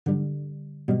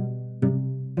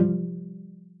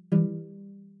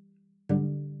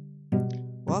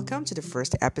welcome to the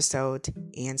first episode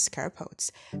in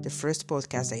Scarpods, the first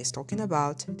podcast that is talking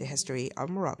about the history of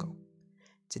Morocco.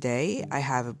 Today, I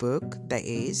have a book that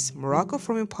is Morocco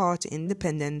from Empire to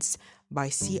Independence by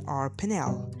C.R.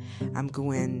 Pennell. I'm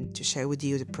going to share with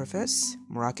you the preface,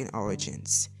 Moroccan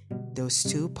origins, those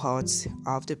two parts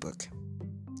of the book.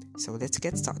 So let's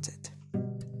get started.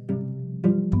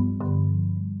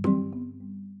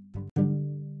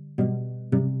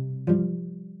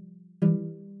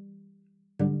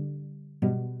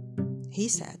 He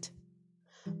said,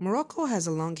 Morocco has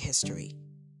a long history,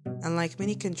 unlike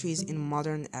many countries in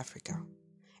modern Africa.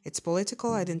 Its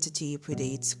political identity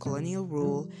predates colonial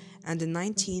rule and the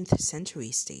 19th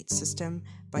century state system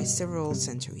by several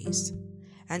centuries,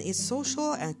 and its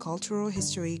social and cultural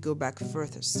history go back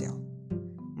further still.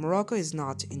 Morocco is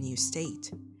not a new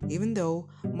state, even though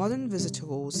modern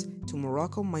visitors to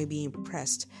Morocco might be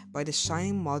impressed by the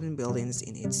shining modern buildings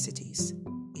in its cities,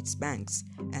 its banks,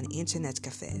 and internet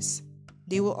cafes.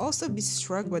 They will also be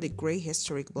struck by the great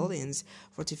historic buildings,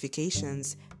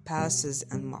 fortifications, palaces,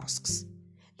 and mosques.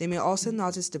 They may also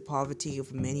notice the poverty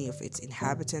of many of its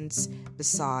inhabitants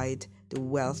beside the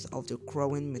wealth of the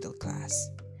growing middle class.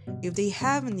 If they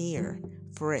have an ear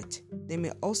for it, they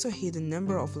may also hear the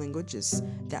number of languages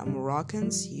that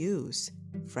Moroccans use: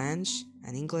 French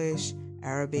and English,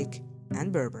 Arabic,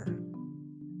 and Berber.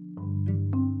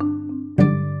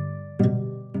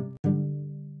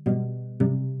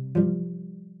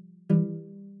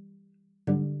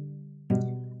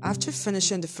 After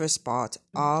finishing the first part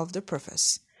of the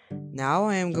preface, now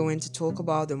I am going to talk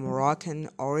about the Moroccan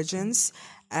origins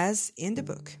as in the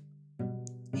book.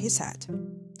 He said,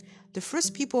 the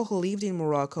first people who lived in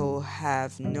Morocco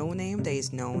have no name that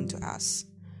is known to us.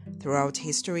 Throughout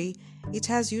history, it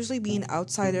has usually been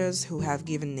outsiders who have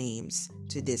given names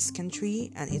to this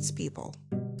country and its people.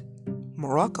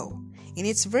 Morocco, in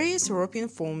its various European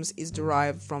forms, is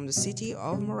derived from the city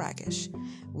of Marrakesh,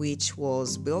 which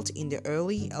was built in the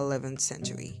early 11th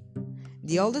century.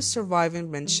 The oldest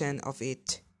surviving mention of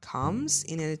it comes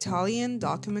in an Italian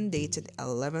document dated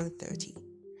 1130.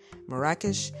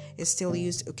 Marrakesh is still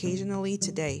used occasionally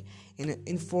today in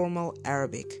informal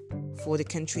Arabic for the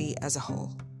country as a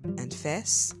whole. And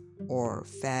Fez, or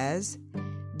Fez,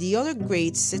 the other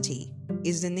great city,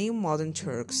 is the name modern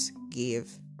Turks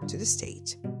give to the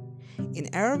state. In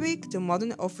Arabic, the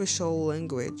modern official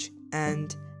language,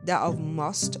 and that of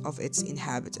most of its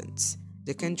inhabitants,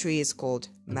 the country is called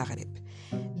Maghreb.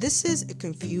 This is a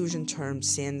confusion term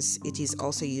since it is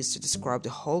also used to describe the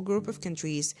whole group of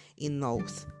countries in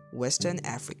northwestern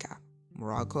Africa: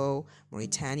 Morocco,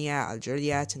 Mauritania,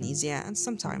 Algeria, Tunisia, and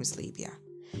sometimes Libya.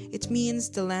 It means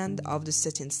the land of the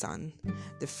setting sun,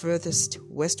 the furthest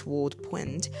westward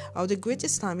point of the great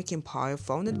Islamic empire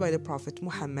founded by the Prophet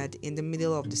Muhammad in the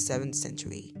middle of the 7th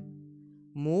century.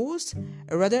 Moors,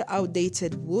 a rather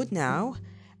outdated word now,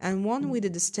 and one with a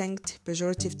distinct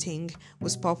pejorative ting,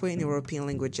 was popular in European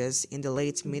languages in the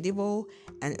late medieval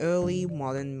and early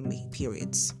modern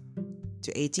periods.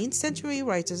 To 18th century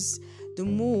writers, the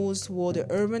Moors were the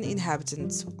urban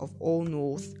inhabitants of all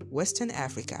northwestern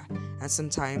Africa and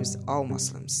sometimes all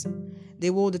Muslims. They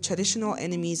were the traditional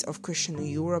enemies of Christian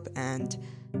Europe and,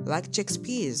 like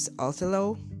Shakespeare's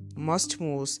Othello, most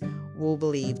Moors were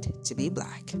believed to be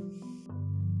black.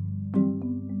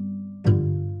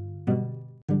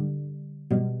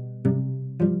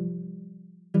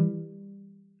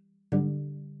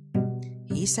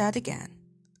 He said again,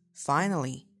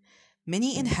 finally,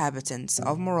 many inhabitants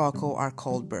of Morocco are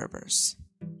called Berbers.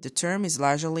 The term is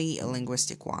largely a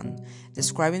linguistic one,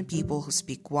 describing people who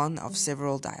speak one of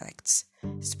several dialects,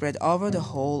 spread over the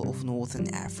whole of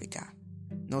northern Africa.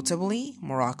 Notably,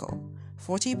 Morocco,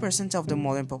 40% of the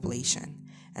modern population,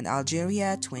 and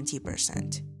Algeria,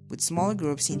 20%, with smaller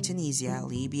groups in Tunisia,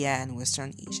 Libya, and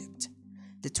western Egypt.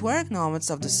 The Tuareg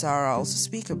nomads of the Sahara also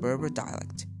speak a Berber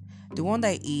dialect, the one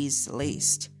that is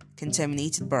least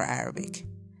contaminated by Arabic.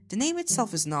 The name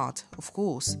itself is not, of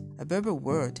course, a Berber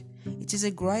word. It is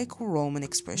a Greco-Roman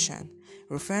expression,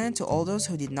 referring to all those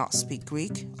who did not speak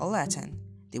Greek or Latin.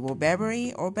 They were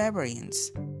Berberi or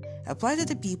Barbarians. Applied to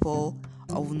the people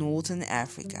of northern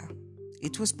Africa,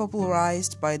 it was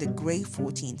popularized by the great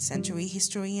 14th century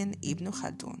historian Ibn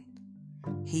Khaldun.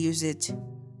 He used it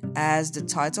as the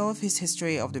title of his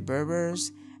history of the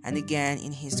Berbers, and again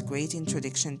in his great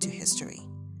introduction to history,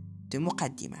 the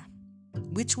Muqaddimah,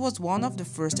 which was one of the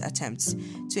first attempts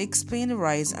to explain the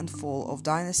rise and fall of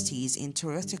dynasties in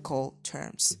theoretical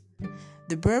terms.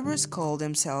 The Berbers called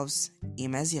themselves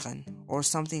Imaziran, or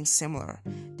something similar,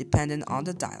 depending on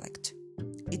the dialect.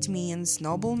 It means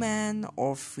nobleman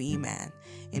or free man,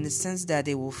 in the sense that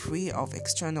they were free of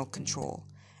external control,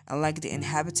 unlike the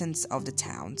inhabitants of the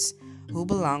towns, who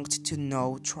belonged to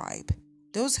no tribe.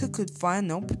 Those who could find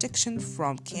no protection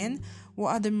from kin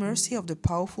were at the mercy of the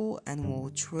powerful and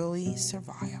will truly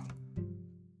survive.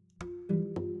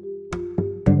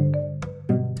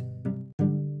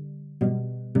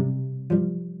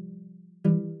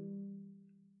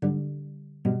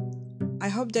 I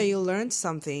hope that you learned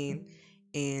something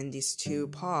in these two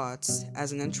parts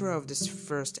as an intro of this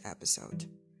first episode.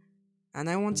 And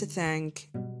I want to thank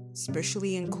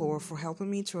especially Encore for helping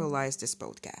me to realize this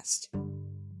podcast.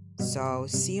 So,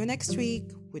 see you next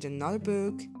week with another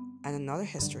book and another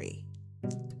history.